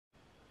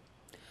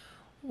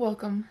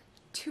Welcome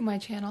to my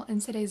channel. In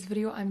today's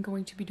video I'm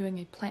going to be doing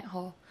a plant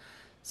haul.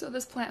 So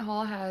this plant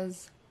haul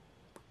has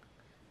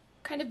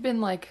kind of been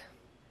like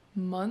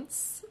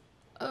months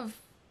of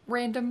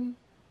random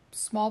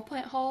small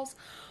plant hauls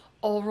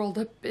all rolled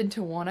up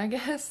into one, I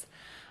guess.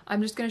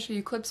 I'm just going to show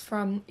you clips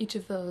from each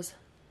of those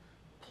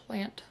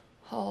plant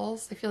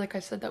hauls. I feel like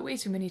I've said that way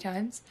too many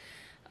times.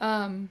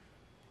 Now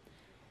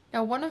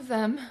one of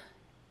them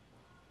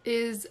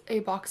is a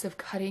box of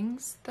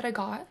cuttings that I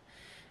got.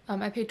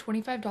 I paid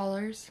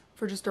 $25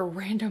 for just a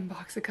random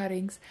box of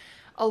cuttings.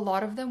 A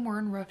lot of them were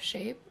in rough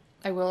shape,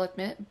 I will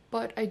admit,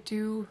 but I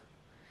do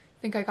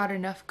think I got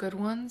enough good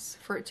ones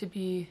for it to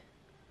be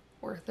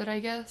worth it, I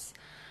guess.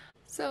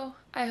 So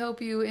I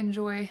hope you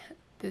enjoy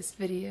this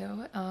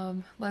video.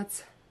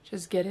 Let's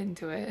just get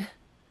into it.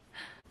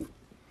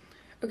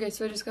 Okay,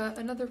 so I just got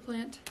another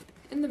plant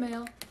in the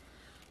mail.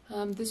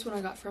 This one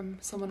I got from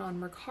someone on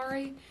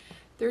Mercari.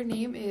 Their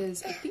name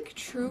is, I think,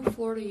 True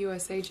Florida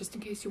USA, just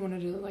in case you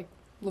wanted to like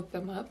look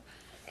them up.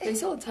 They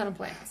sell a ton of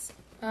plants.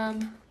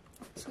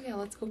 So yeah,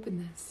 let's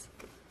open this.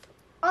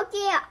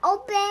 Okay,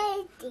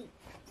 open it.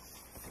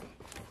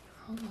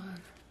 Hold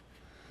on.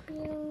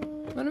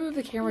 I'm gonna move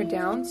the camera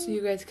down so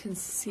you guys can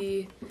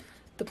see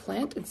the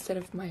plant instead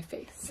of my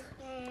face.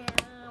 There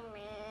we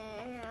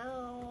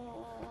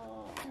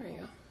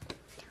go.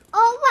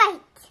 Oh,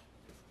 wait.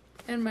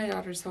 And my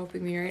daughter's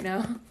helping me right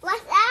now.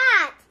 What's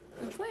that?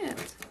 The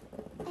plant.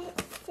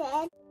 It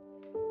said.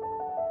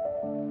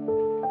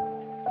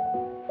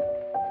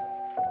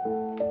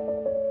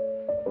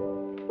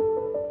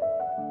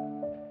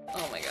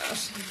 Oh my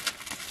gosh.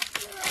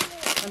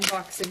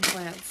 Unboxing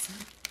plants.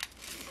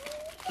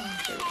 Oh,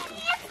 there we go.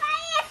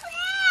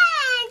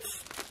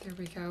 There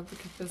we go.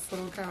 Look at this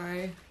little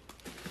guy.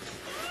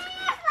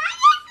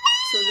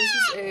 So this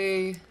is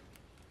a,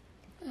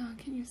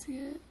 can you see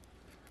it?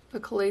 A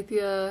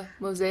Calathea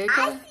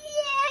mosaica?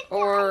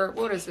 Or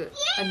what is it?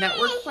 A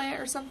network plant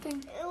or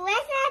something?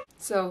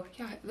 So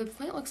yeah, the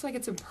plant looks like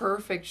it's in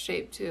perfect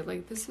shape too.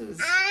 Like this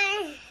is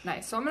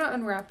nice. So I'm gonna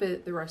unwrap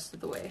it the rest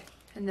of the way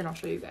and then I'll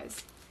show you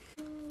guys.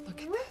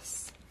 Look at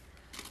this.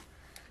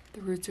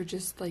 The roots are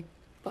just like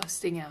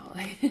busting out.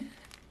 I'm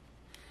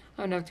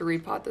gonna have to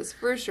repot this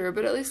for sure,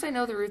 but at least I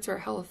know the roots are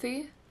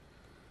healthy.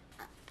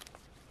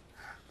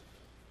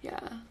 Yeah,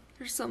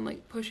 there's some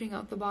like pushing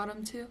out the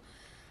bottom too.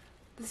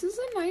 This is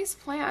a nice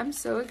plant. I'm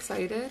so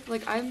excited.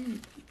 Like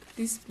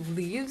these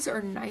leaves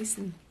are nice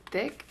and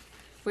thick,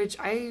 which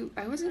I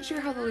wasn't sure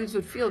how the leaves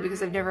would feel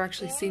because I've never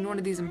actually seen one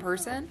of these in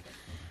person,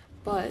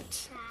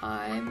 but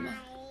I'm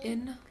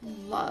in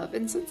love.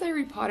 And since I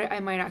repot it, I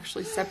might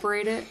actually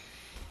separate it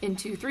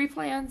into 3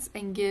 plants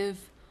and give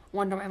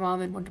one to my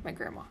mom and one to my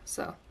grandma.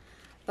 So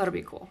that'll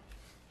be cool.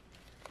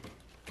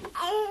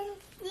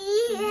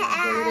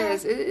 There it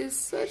is. It is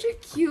such a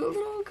cute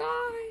little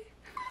guy.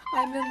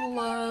 I'm in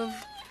love.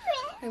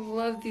 I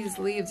love these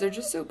leaves. They're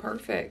just so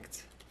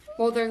perfect.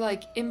 Well, they're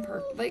like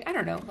imperfect. Like, I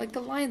don't know. Like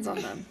the lines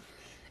on them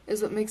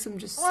is what makes them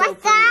just so pretty.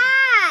 What's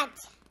that?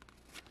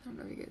 I don't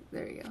know if you get,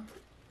 there you go.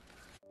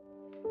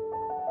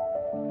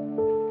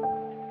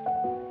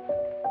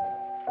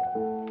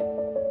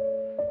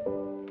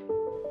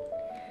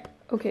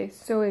 Okay,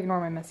 so ignore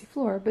my messy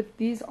floor, but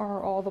these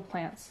are all the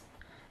plants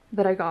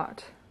that I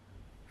got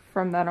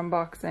from that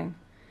unboxing.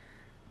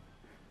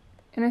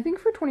 And I think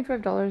for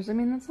 $25, I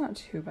mean, that's not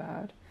too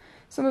bad.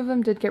 Some of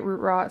them did get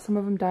root rot, some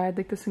of them died,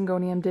 like the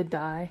Syngonium did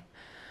die.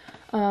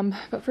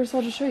 But first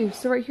I'll just show you.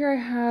 So right here I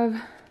have,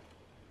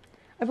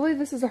 I believe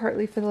this is a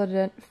heartleaf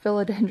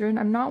philodendron.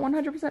 I'm not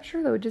 100%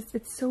 sure though,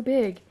 it's so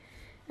big.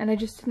 And I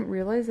just didn't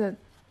realize that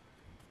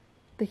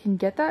they can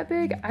get that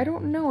big. I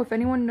don't know if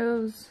anyone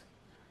knows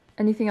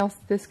anything else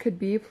this could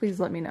be, please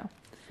let me know.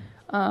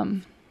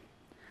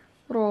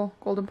 Little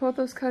golden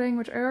pothos cutting,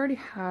 which I already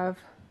have.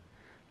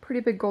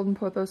 Pretty big golden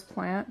pothos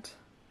plant.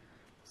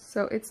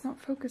 So it's not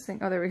focusing.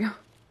 Oh, there we go.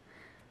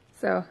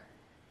 So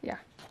yeah,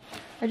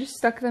 I just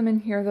stuck them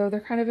in here though. They're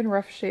kind of in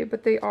rough shape,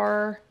 but they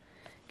are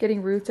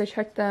getting roots. I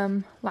checked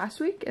them last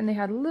week and they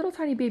had little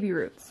tiny baby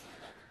roots.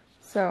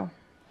 So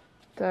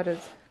that is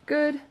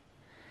good.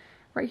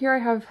 Right here I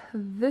have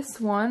this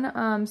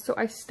one. So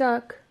I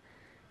stuck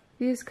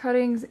these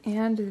cuttings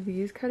and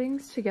these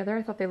cuttings together.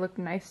 I thought they looked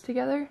nice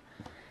together.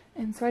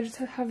 And so I just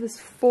have this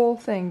full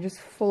thing, just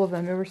full of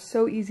them. They were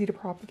so easy to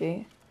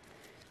propagate.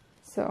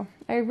 So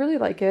I really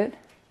like it.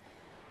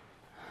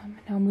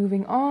 Now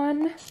moving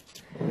on,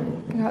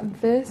 I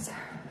got this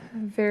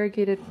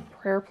variegated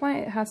prayer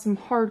plant. It has some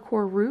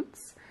hardcore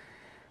roots.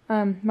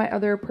 My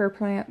other prayer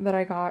plant that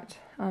I got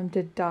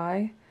did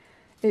die.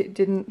 It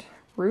didn't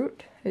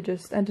root. It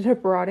just ended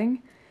up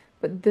rotting.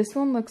 But this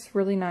one looks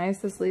really nice.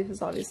 This leaf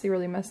is obviously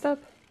really messed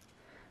up,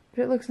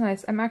 but it looks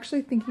nice. I'm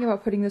actually thinking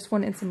about putting this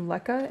one in some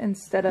leca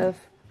instead of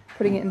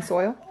putting it in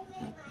soil.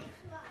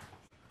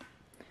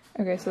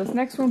 Okay, so this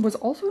next one was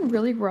also in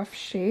really rough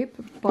shape,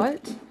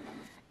 but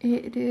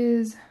it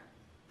is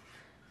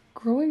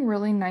growing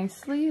really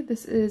nicely.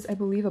 This is, I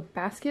believe, a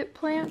basket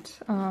plant.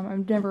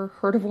 I've never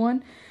heard of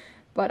one,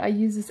 but I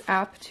use this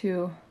app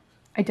to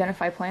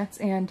identify plants,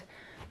 and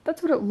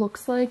that's what it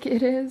looks like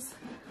it is.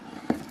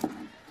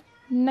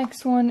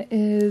 Next one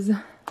is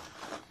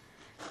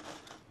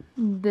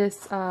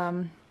this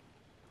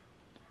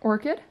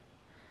orchid.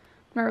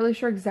 I'm not really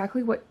sure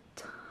exactly what,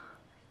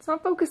 it's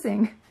not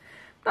focusing.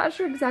 Not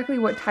sure exactly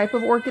what type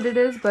of orchid it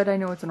is, but I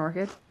know it's an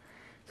orchid.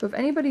 So if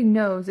anybody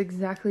knows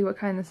exactly what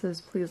kind this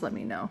is, please let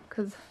me know,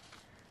 because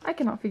I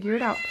cannot figure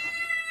it out.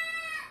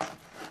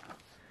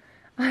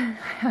 I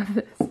have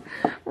this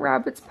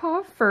rabbit's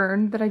paw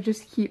fern that I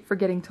just keep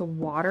forgetting to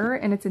water,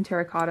 and it's in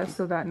terracotta,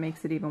 so that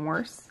makes it even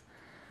worse.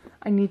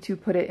 I need to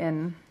put it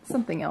in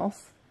something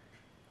else.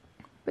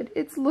 But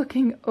it's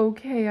looking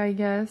okay, I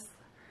guess.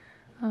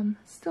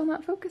 Still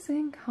not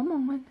focusing. Come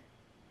on.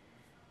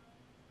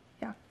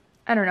 Yeah,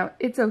 I don't know.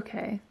 It's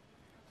okay.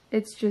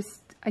 It's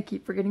just, I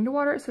keep forgetting to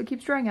water it, so it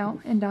keeps drying out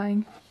and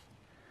dying.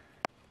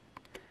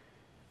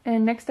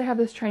 And next I have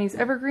this Chinese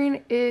evergreen.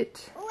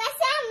 What's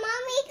that,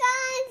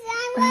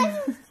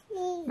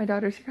 Mommy? My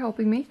daughter's here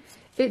helping me.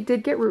 It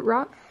did get root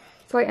rot,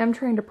 so I am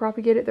trying to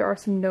propagate it. There are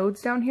some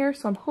nodes down here,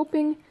 so I'm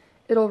hoping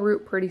it'll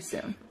root pretty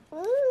soon.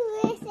 Ooh,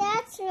 where's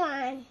that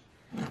one?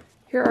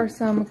 Here are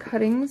some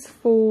cuttings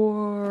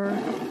for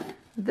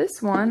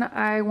this one.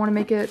 I want to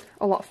make it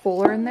a lot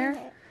fuller in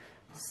there.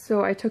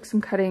 So I took some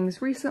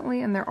cuttings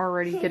recently and they're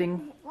already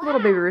getting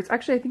little baby roots.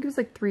 Actually, I think it was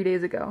like 3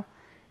 days ago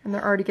and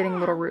they're already getting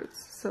little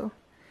roots. So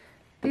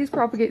these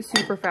propagate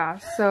super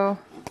fast. So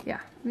yeah,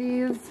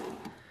 these.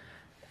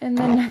 And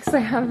then next I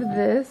have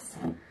this.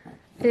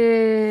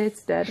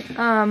 It's dead.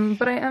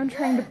 But I am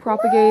trying to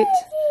propagate.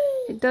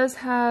 It does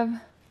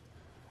have,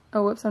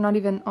 oh whoops, I'm not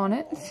even on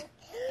it.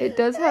 It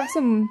does have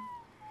some,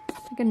 I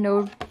think a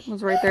node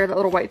was right there, that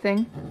little white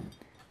thing.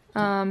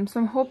 So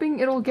I'm hoping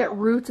it'll get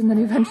roots and then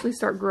eventually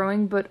start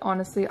growing, but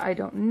honestly, I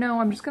don't know.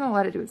 I'm just gonna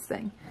let it do its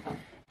thing.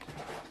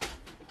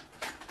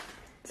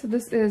 So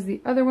this is the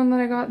other one that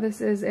I got.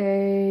 This is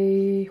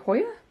a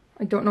Hoya?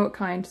 I don't know what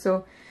kind,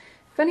 so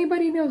if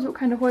anybody knows what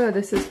kind of Hoya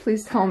this is,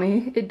 please tell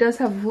me. It does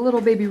have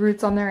little baby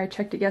roots on there. I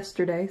checked it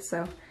yesterday,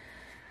 so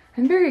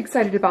I'm very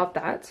excited about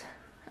that.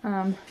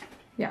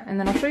 Yeah, and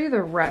then I'll show you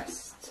the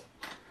rest.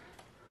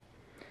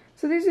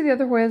 So these are the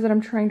other Hoyas that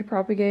I'm trying to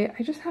propagate.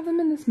 I just have them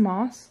in this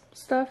moss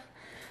stuff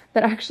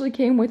that actually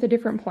came with a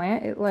different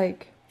plant. It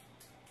like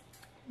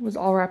was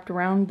all wrapped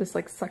around this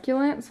like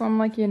succulent. So I'm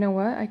like, you know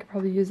what? I could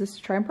probably use this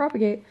to try and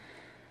propagate.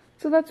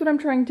 So that's what I'm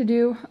trying to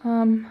do.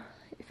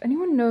 If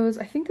anyone knows,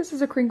 I think this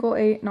is a crinkle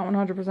 8, not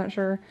 100%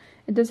 sure.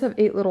 It does have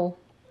 8 little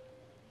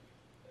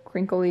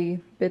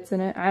crinkly bits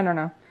in it. I don't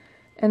know.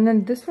 And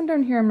then this one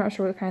down here, I'm not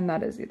sure what kind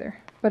that is either.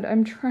 But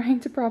I'm trying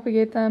to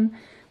propagate them.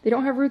 They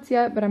don't have roots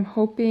yet, but I'm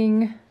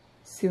hoping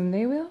soon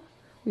they will.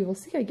 We will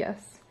see, I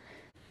guess.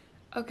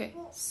 Okay,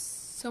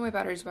 so my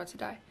battery's about to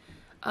die.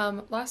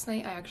 Last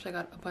night I actually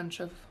got a bunch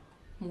of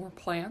more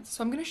plants,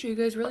 so I'm gonna show you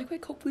guys really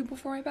quick, hopefully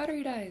before my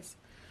battery dies.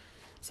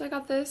 So I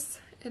got this.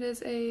 It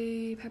is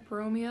a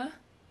peperomia.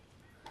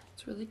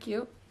 It's really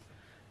cute.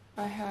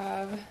 I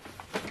have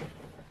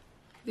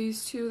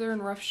these two. They're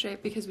in rough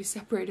shape because we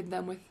separated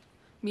them with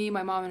me,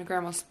 my mom, and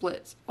grandma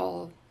split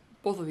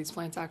both of these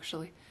plants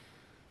actually.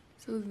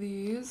 So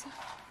these.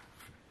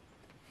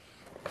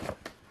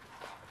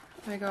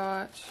 I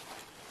got,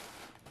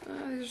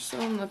 these are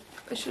still in the,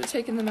 I should have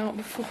taken them out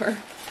before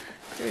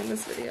doing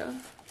this video.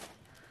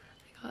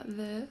 I got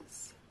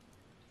this.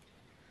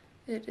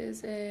 It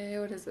is a,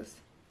 what is this?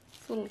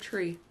 It's a little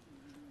tree.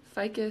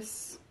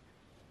 Ficus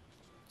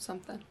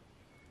something.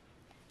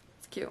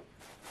 It's cute.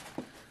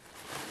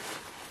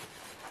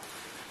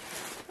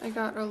 I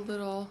got a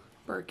little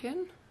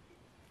Birkin.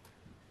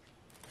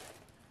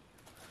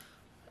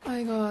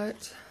 I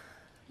got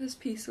this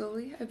peace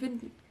lily. I've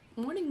been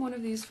wanting one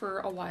of these for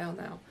a while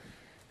now.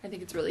 I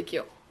think it's really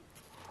cute.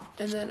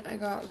 And then I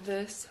got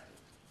this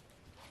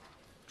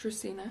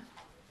Dracaena.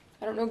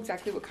 I don't know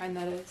exactly what kind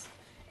that is.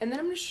 And then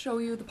I'm going to show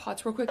you the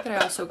pots real quick that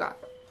I also got.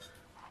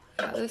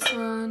 I got this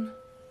one,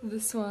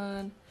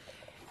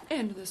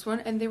 and this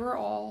one. And they were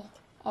all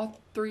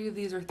 3 of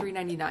these are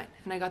 $3.99.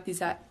 And I got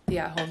these at the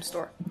At Home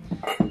store.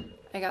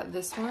 I got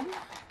this one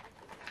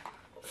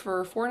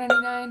for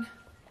 $4.99.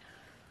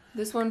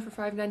 This one for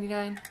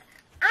 $5.99.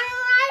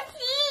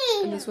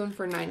 And this one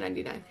for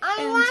 $9.99.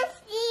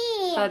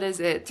 And that is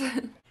it.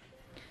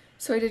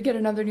 So I did get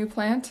another new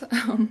plant.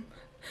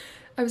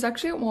 I was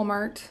actually at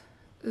Walmart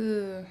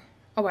a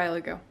while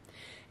ago.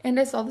 And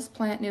I saw this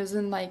plant and it was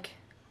in like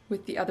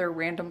with the other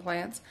random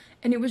plants.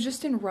 And it was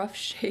just in rough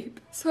shape.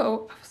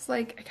 So I was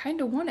like, I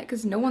kind of want it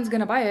because no one's going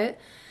to buy it.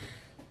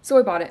 So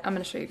I bought it. I'm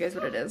going to show you guys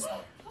what it is.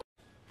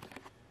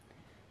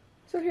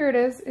 So here it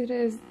is. It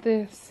is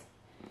this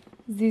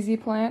ZZ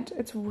plant.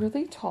 It's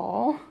really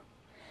tall.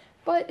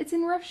 But it's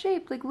in rough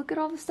shape. Like, look at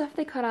all the stuff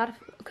they cut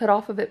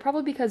off of it.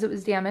 Probably because it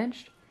was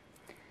damaged.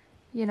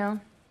 You know.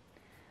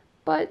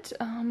 But,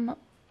 I'm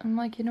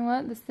like, you know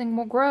what? This thing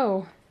will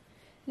grow.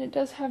 And it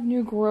does have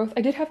new growth.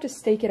 I did have to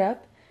stake it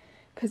up.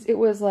 Because it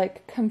was,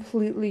 like,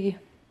 completely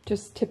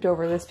just tipped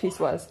over. This piece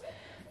was.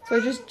 So I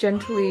just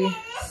gently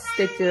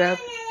staked it up.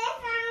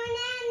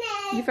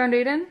 You found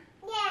Aiden?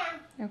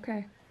 Yeah.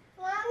 Okay.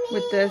 Mommy,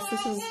 With this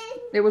is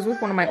It was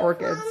with one of my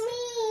orchids.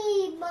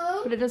 Mommy,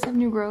 Mom. But it does have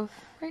new growth.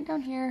 Right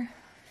down here.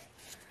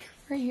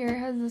 Right here it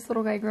has this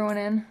little guy growing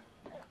in.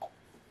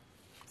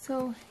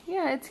 So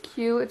yeah, it's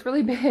cute. It's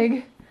really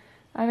big.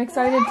 I'm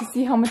excited to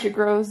see how much it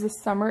grows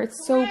this summer.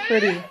 It's so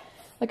pretty.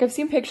 Like, I've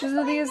seen pictures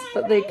of these,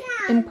 but like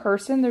in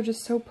person, they're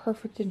just so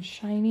perfect and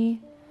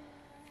shiny.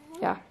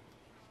 Yeah.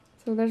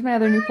 So there's my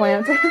other new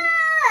plant.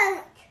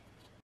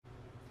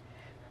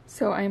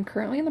 So I am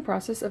currently in the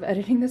process of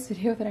editing this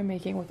video that I'm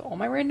making with all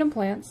my random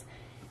plants.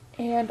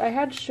 And I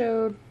had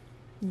showed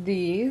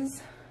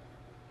these.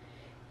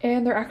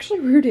 And they're actually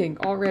rooting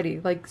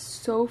already, like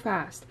so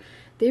fast.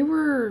 They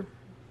were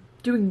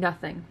doing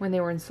nothing when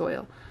they were in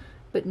soil.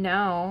 But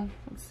now,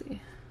 let's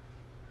see.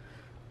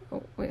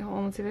 Oh, wait, hold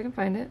on, let's see if I can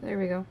find it. There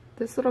we go.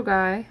 This little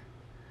guy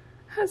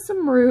has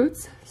some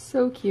roots.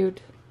 So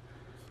cute.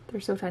 They're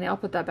so tiny. I'll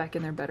put that back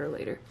in there better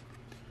later.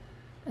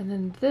 And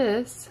then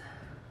this.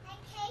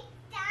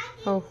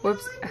 Oh,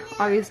 whoops.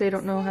 Obviously, I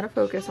don't know how to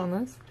focus on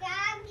this.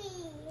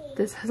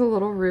 This has a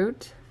little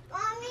root.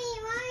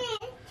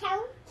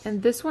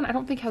 And this one, I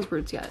don't think has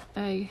roots yet.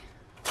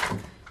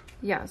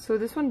 Yeah, so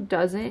this one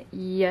doesn't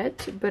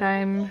yet, but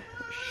I'm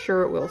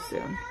sure it will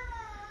soon.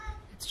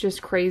 It's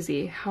just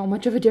crazy how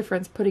much of a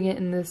difference putting it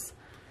in this,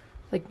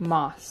 like,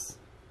 moss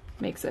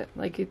makes it.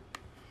 Like,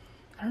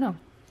 I don't know.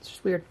 It's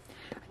just weird.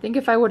 I think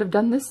if I would have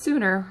done this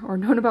sooner, or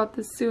known about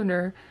this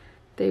sooner,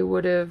 they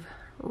would have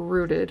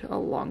rooted a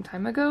long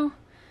time ago.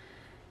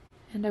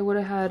 And I would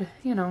have had,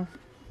 you know,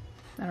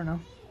 I don't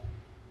know,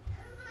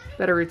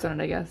 better roots on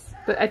it, I guess.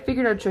 But I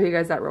figured I'd show you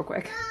guys that real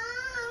quick.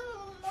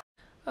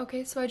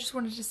 Okay, so I just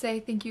wanted to say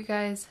thank you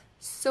guys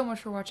so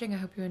much for watching. I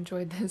hope you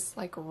enjoyed this,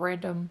 like,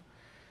 random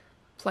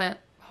plant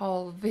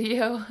haul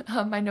video.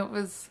 I know it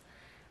was,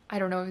 I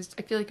don't know,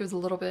 I feel like it was a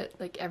little bit,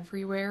 like,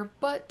 everywhere,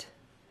 but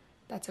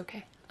that's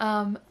okay.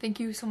 Thank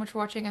you so much for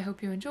watching. I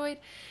hope you enjoyed.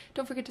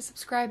 Don't forget to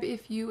subscribe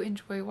if you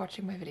enjoy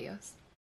watching my videos.